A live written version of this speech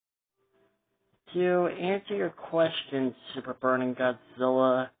To answer your question, Super Burning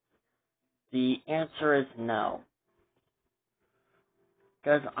Godzilla, the answer is no.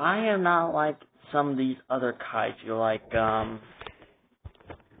 Because I am not like some of these other kaiju, like,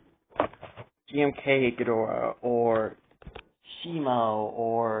 GMK Ghidorah, or Shimo,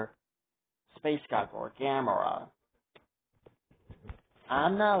 or Space God, or Gamera.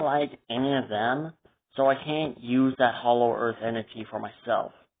 I'm not like any of them, so I can't use that Hollow Earth energy for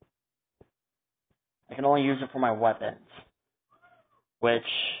myself. I can only use it for my weapons. Which,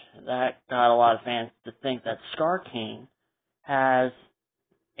 that got a lot of fans to think that Scar King has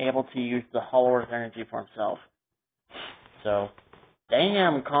able to use the Hollow Earth energy for himself. So,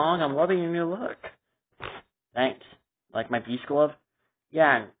 damn, Kong, I'm loving your new look. Thanks. Like my Beast Glove?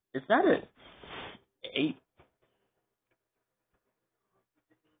 Yeah, is that an 8?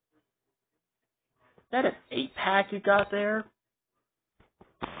 Is that an 8-pack you got there?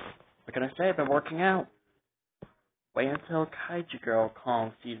 What can I say? I've been working out. Wait until Kaiju Girl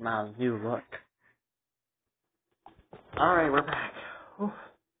Kong sees my new look. Alright, we're back. Whew.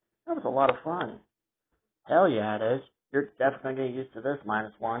 That was a lot of fun. Hell yeah, it is. You're definitely getting used to this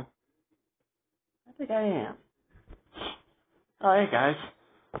 -1. I think I am. Oh, hey guys.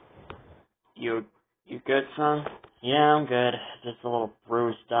 You good, son? Yeah, I'm good. Just a little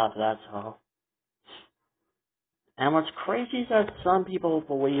bruised up, that's all. And what's crazy is that some people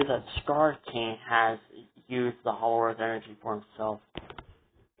believe that Scar King has used the Hollow Earth energy for himself.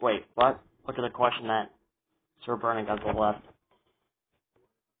 Wait, what? Look at the question that Sir Burning got the left.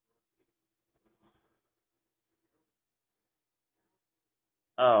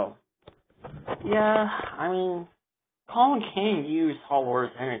 Oh. Yeah, I mean, Kong can use Hollow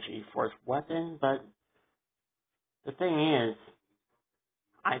Earth energy for his weapon, but the thing is,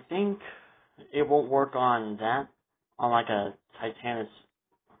 I think it won't work on that, on like a Titanus,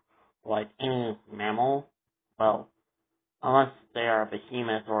 like any mammal. Well, unless they are a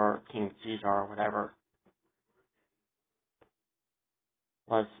behemoth or King Caesar or whatever.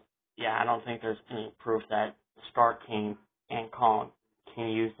 Plus, yeah, I don't think there's any proof that Scar King and Kong can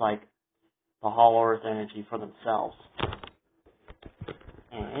use like the Hollow Earth energy for themselves.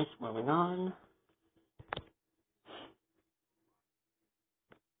 Anyways, moving on.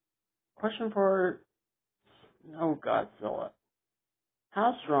 Question for No Godzilla.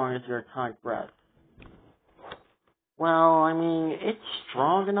 How strong is your atomic breath? Well, I mean, it's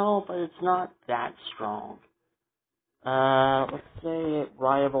strong and all, but it's not that strong. Let's say it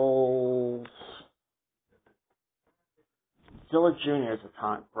rivals Zilla Jr.'s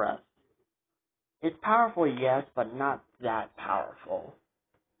atomic breath. It's powerful, yes, but not that powerful.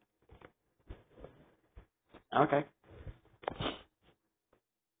 Okay.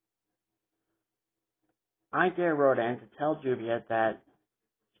 I dare Rodan to tell Juliet that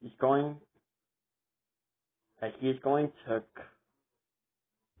he is going to...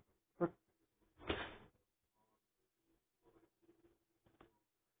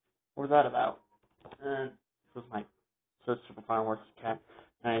 What was that about? This was my sister before works cat.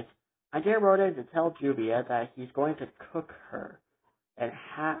 Nice. I dare Rodan to tell Juliet that he's going to cook her and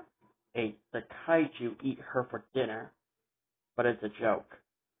have the kaiju eat her for dinner. But it's a joke.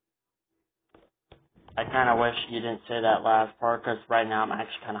 I kind of wish you didn't say that last part, because right now I'm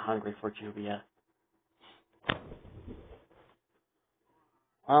actually kind of hungry for Juliet.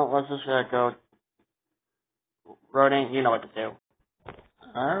 Well, let's just go. Rodan, you know what to do.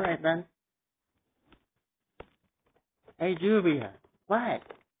 Alright then. Hey Juliet, what?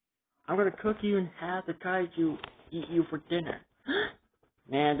 I'm gonna cook you and have the kaiju eat you for dinner.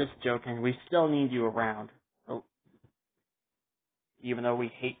 Man, just joking. We still need you around. Oh, even though we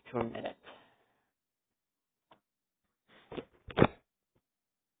hate to admit it.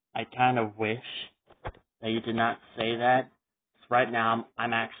 I kind of wish that you did not say that. 'Cause right now,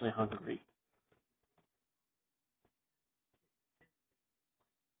 I'm actually hungry.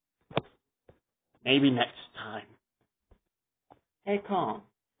 Maybe next time. Hey, Kong.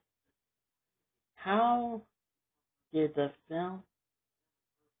 How did the film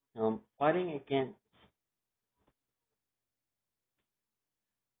fighting against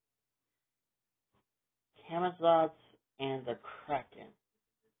Camazotz and the Kraken?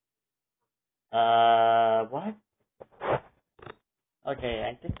 What? Okay,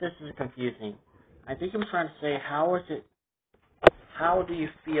 I think this is confusing. I think I'm trying to say, how do you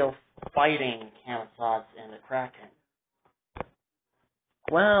feel fighting Camazotz and the Kraken?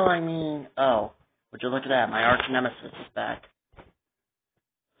 Well, I mean, oh, would you look at that, my arch nemesis is back.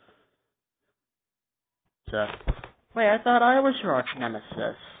 So, wait, I thought I was your arch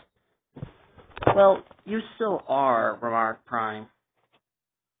nemesis. Well, you still are, Remark Prime.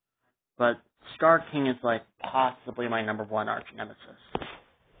 But Scar King is like possibly my #1 arch nemesis.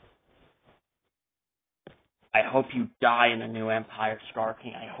 I hope you die in the new Empire, Scar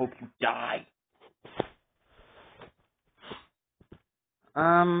King. I hope you die.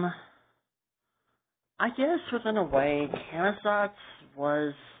 I guess within a way, Camazotz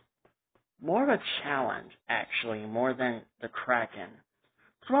was more of a challenge, actually, more than the Kraken.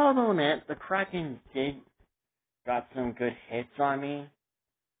 So I'll admit, the Kraken got some good hits on me.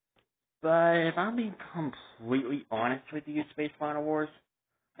 But if I'm being completely honest with you, Space Final Wars,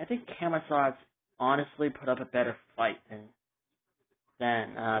 I think Camazotz honestly put up a better fight than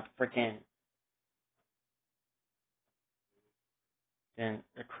the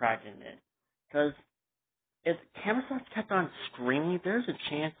Kraken did. Because if Camazotz kept on screaming, there's a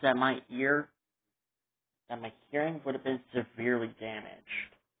chance that my hearing would have been severely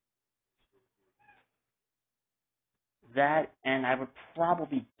damaged. That, and I would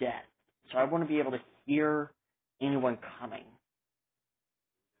probably be dead, so I wouldn't be able to hear anyone coming.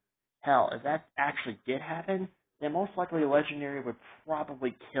 Hell, if that actually did happen, then most likely Legendary would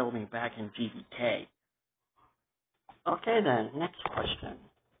probably kill me back in GVK. Okay then, next question.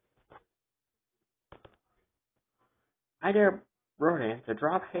 I dare Rodan to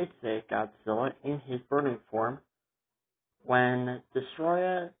drop Heisei Godzilla in his burning form when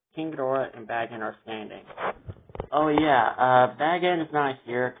Destroyer, King Ghidorah, and Bagan are standing. Oh yeah, Bagan is not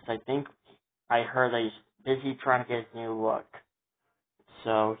here because I think I heard that he's busy trying to get his new look.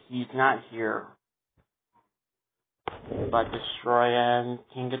 So he's not here. But Destroyer and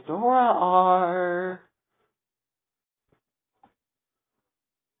King Ghidorah are...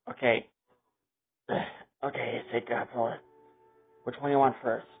 Okay. Okay, say Godzilla. Which one do you want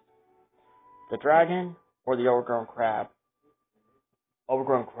first? The dragon or the overgrown crab?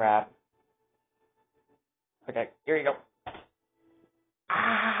 Overgrown crab. Okay, here you go.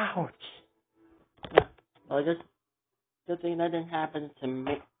 Ouch! Well, I just good thing that didn't happen to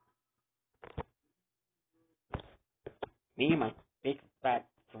me. Me and my big fat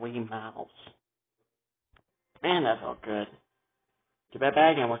 3 mouths. Man, that felt good. Too bad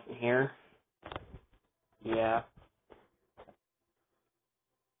Bagan wasn't here. Yeah.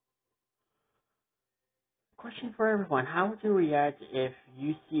 Question for everyone. How would you react if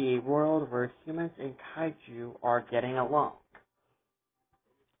you see a world where humans and kaiju are getting along?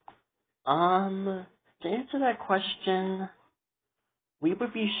 To answer that question, we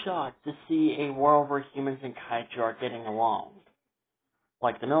would be shocked to see a world where humans and kaiju are getting along.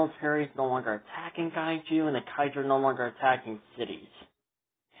 Like the military is no longer attacking kaiju and the kaiju are no longer attacking cities.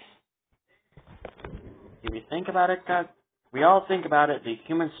 If you think about it, we all think about it, the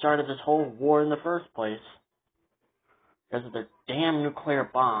humans started this whole war in the first place because of their damn nuclear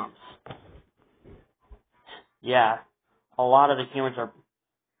bombs. Yeah, a lot of the humans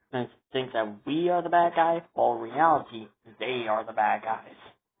think that we are the bad guys, while in reality, they are the bad guys.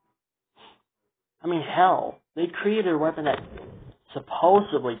 I mean, hell, they created a weapon that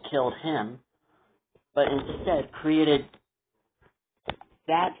supposedly killed him, but instead created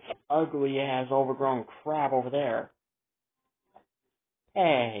that ugly ass overgrown crap over there.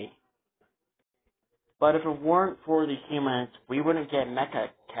 Hey. But if it weren't for the humans, we wouldn't get Mecha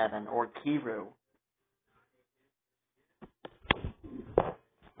Kevin or Kiru.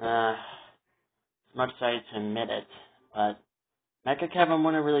 It's much sad to admit it, but Mecha Kevin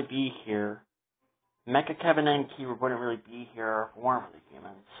wouldn't really be here. Mecha Kevin and Kiru wouldn't really be here if it weren't for the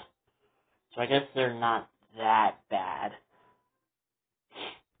humans. So I guess they're not that bad.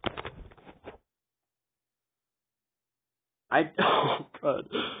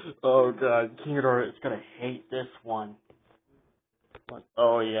 Oh god, King Ghidorah is gonna hate this one.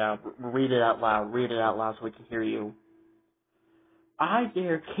 Oh yeah, read it out loud so we can hear you. I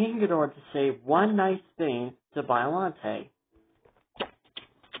dare King Ghidorah to say one nice thing to Biollante.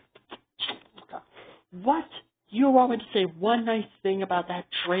 What? You want me to say one nice thing about that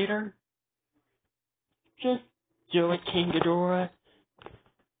traitor? Just do it, King Ghidorah.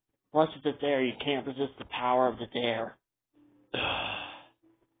 Plus, it's a dare. You can't resist the power of the dare. I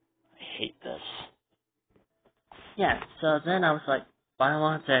hate this. Yeah, so then I was like,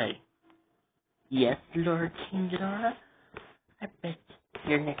 Biollante. Yes, Lord King Ghidorah? I bet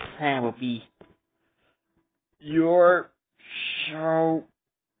your next plan will be... You're so...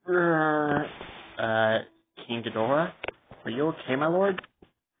 King Ghidorah? Are you okay, my lord?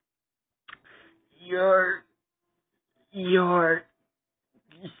 You're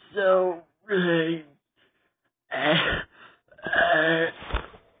so...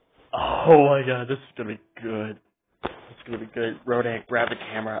 Oh my god, this is gonna be good. It's gonna be good. Rodan, grab the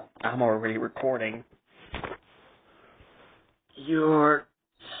camera. I'm already recording. You're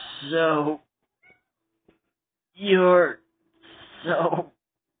so You're so...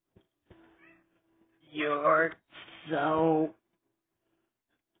 You're so...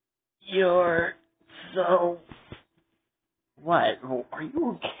 You're so... What? Are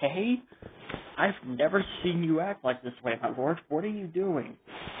you okay? I've never seen you act like this way, my lord. What are you doing?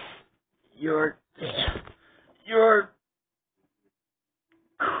 You're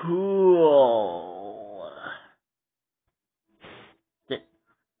cool.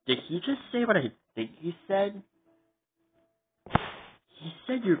 Did he just say what I think he said? He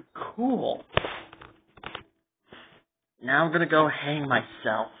said you're cool. Now I'm gonna go hang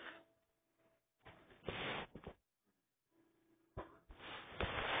myself.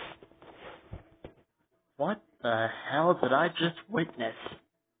 What the hell did I just witness?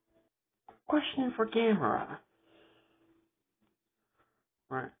 Question for Gamera.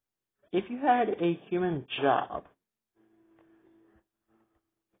 Right. If you had a human job,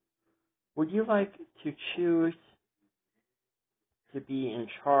 would you like to choose to be in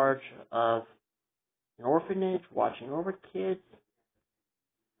charge of an orphanage, watching over kids,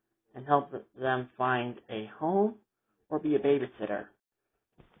 and help them find a home, or be a babysitter?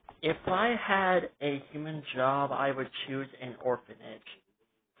 If I had a human job, I would choose an orphanage.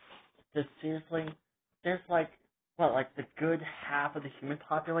 Because seriously, there's like the good half of the human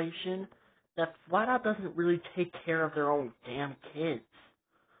population that flat out doesn't really take care of their own damn kids.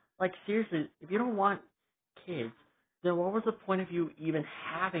 Like, seriously, if you don't want kids, then what was the point of you even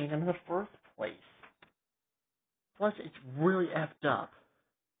having them in the first place? Plus, it's really effed up.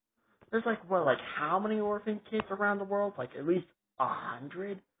 There's how many orphan kids around the world? Like, at least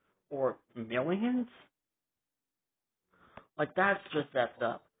 100? Or millions? Like, that's just effed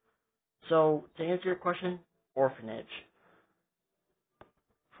up. So, to answer your question, orphanage.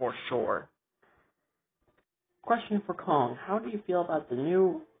 For sure. Question for Kong. How do you feel about the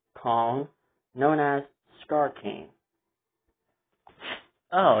new Kong, known as Scar King?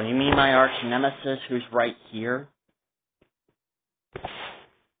 Oh, you mean my arch nemesis who's right here? I'm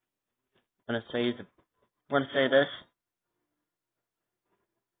gonna say this.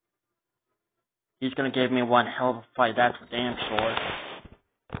 He's gonna give me one hell of a fight, that's for damn sure.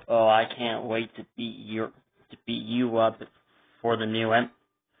 Oh, I can't wait to beat you up for the new when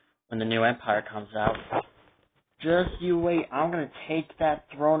the new Empire comes out. Just you wait, I'm gonna take that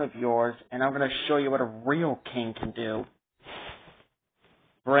throne of yours and I'm gonna show you what a real king can do.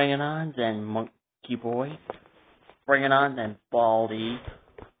 Bring it on then, monkey boy. Bring it on then, Baldy.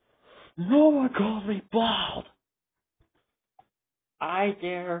 No one calls me bald! I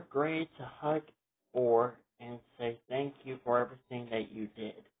dare Gray to hug Or and say thank you for everything that you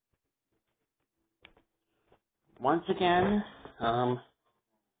did. Once again,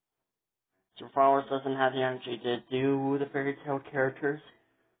 Super Flowers doesn't have the energy to do the fairy tale characters,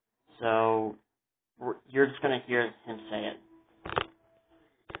 so you're just gonna hear him say it.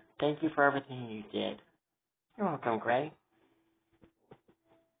 Thank you for everything you did. You're welcome, Gray.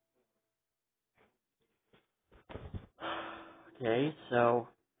 Okay, so,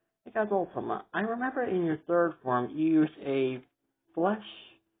 hey guys, Ultima. I remember in your third form, you used a flesh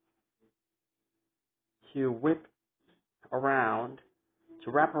to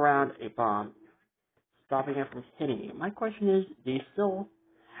wrap around a bomb, stopping it from hitting you. My question is, do you still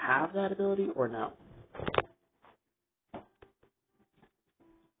have that ability or no?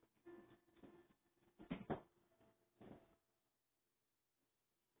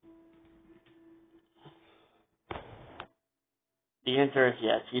 The answer is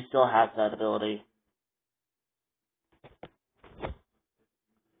yes, he still has that ability.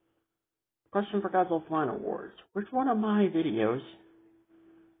 Question for Godzilla Final Wars. Which one of my videos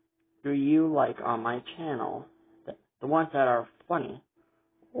do you like on my channel? The ones that are funny,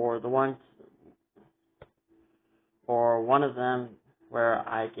 or one of them where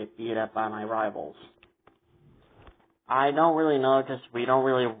I get beat up by my rivals? I don't really know because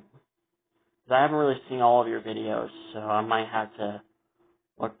I haven't really seen all of your videos, so I might have to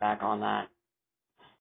look back on that.